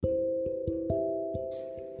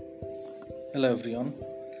Hello everyone,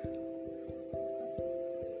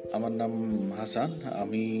 আমার নাম হাসান।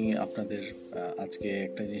 আমি আপনাদের আজকে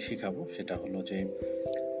একটা জিনিস শেখাবো, সেটা হলো যে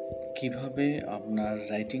কিভাবে আপনার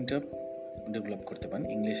রাইটিংটা ডেভেলপ করতে পারেন,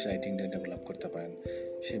 ইংলিশ রাইটিংটা ডেভেলপ করতে পারেন।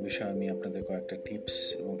 সে বিষয়ে আমি আপনাদের কয়েকটা টিপস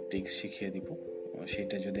এবং ট্রিক্স শিখিয়ে দিব।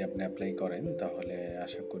 সেটা যদি আপনি অ্যাপ্লাই করেন তাহলে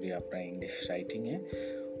আশা করি আপনার ইংলিশ রাইটিংয়ে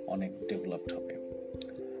অনেক ডেভেলপড হবে।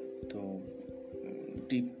 তো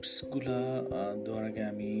টিপসগুলা দেওয়ার আগে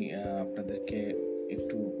আমি আপনাদেরকে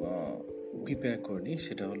একটু প্রিপেয়ার করে নিই।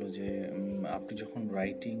 সেটা হলো যে আপনি যখন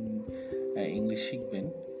রাইটিং ইংলিশ শিখবেন,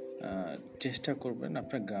 চেষ্টা করবেন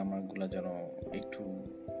আপনার গ্রামারগুলো যেন একটু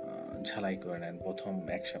ঝালাই করে নেন প্রথম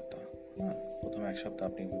এক সপ্তাহ। প্রথম এক সপ্তাহ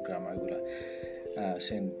আপনি গ্রামারগুলো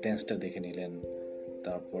টেন্সটা দেখে নিলেন,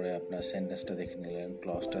 তারপরে আপনার সেন্টেন্সটা দেখে নিলেন,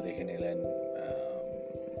 ক্লজটা দেখে নিলেন,